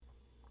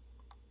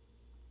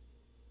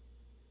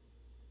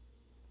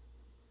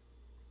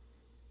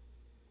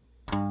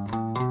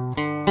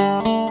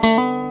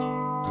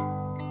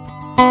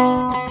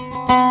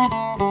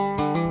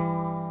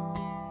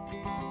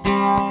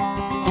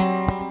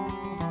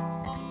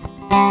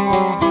The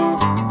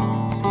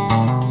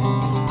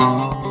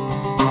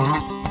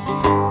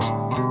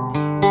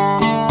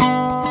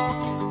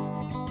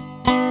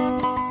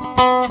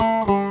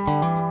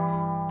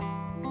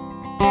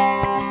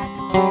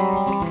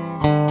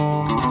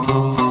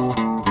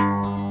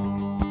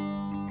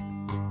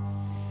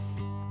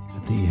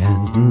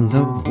end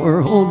of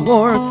World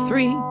War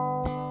III,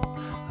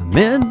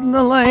 amid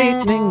the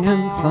lightning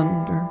and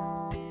thunder,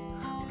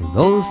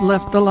 those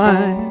left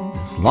alive,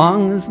 as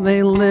long as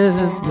they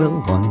live,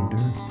 will wonder.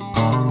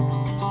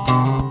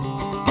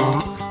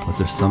 Was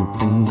there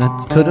something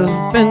that could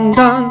have been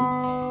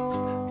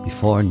done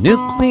before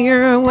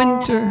nuclear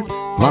winter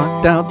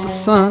blocked out the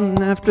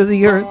sun, after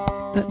the earth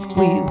that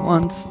we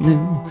once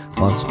knew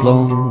was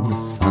blown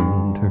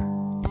asunder?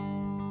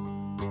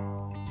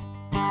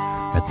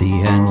 At the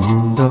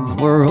end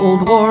of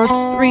World War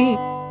III,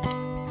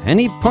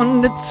 any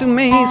pundits who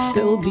may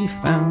still be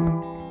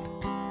found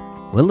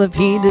will have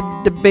heated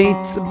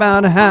debates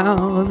about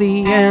how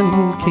the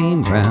end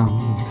came round.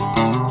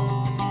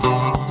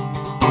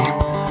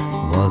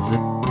 Was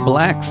it the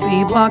Black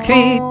Sea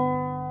blockade,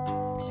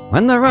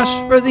 when the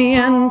rush for the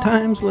end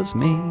times was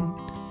made,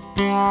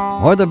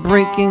 or the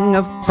breaking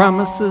of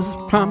promises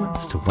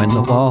promised when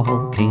the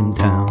wall came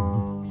down?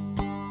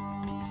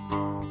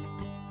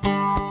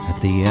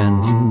 At the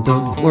end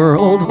of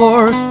World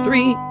War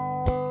III,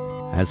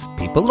 as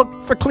people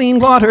look for clean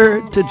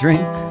water to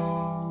drink,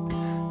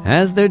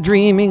 as they're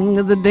dreaming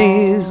of the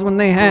days when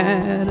they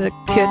had a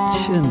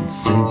kitchen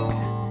sink,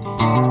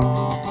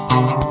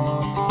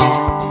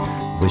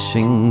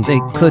 wishing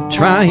they could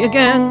try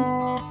again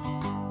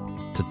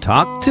to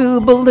talk to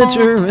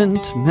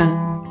belligerent men,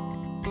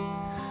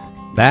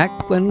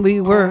 back when we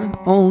were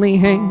only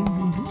hanging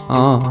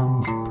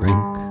on the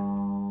brink.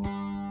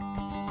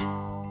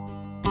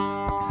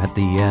 At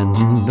the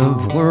end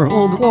of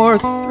World War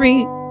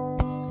III,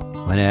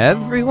 when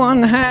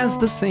everyone has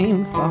the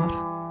same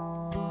thought,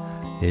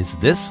 is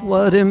this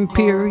what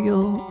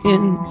imperial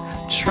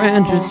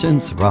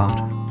intransigence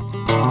wrought?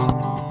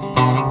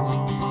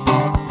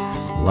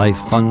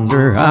 Life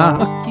under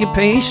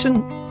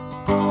occupation,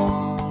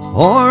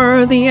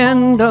 or the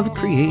end of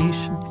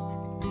creation?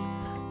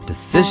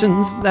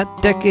 Decisions that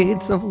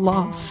decades of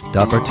lost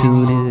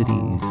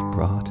opportunities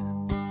brought.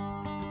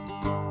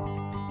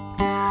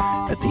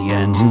 At the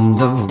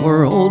end of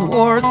World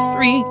War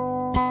III,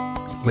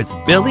 with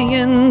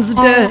billions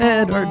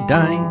dead or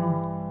dying,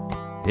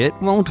 it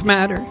won't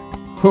matter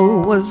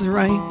who was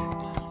right,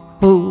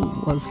 who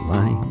was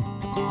lying.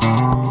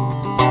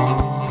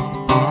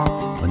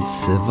 When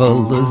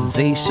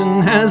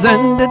civilization has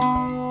ended,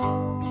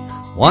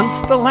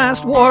 once the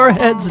last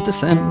warheads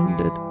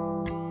descended,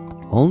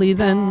 only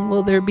then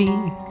will there be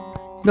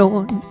no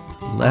one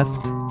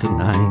left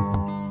denying.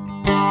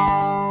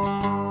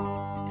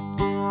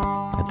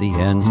 At the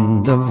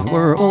end of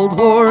World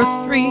War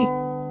III,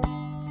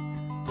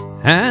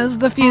 as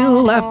the few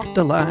left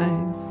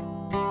alive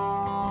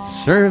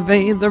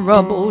survey the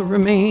rubble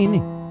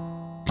remaining,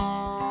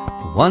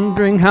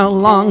 wondering how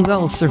long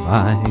they'll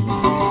survive,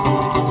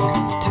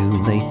 too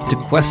late to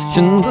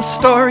question the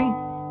story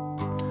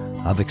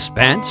of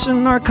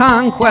expansion or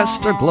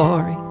conquest or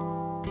glory.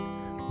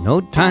 No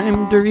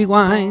time to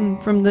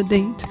rewind from the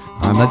date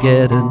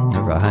Armageddon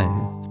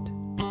arrived.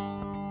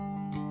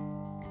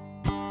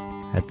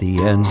 At the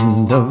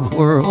end of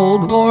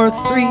World War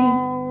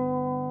III,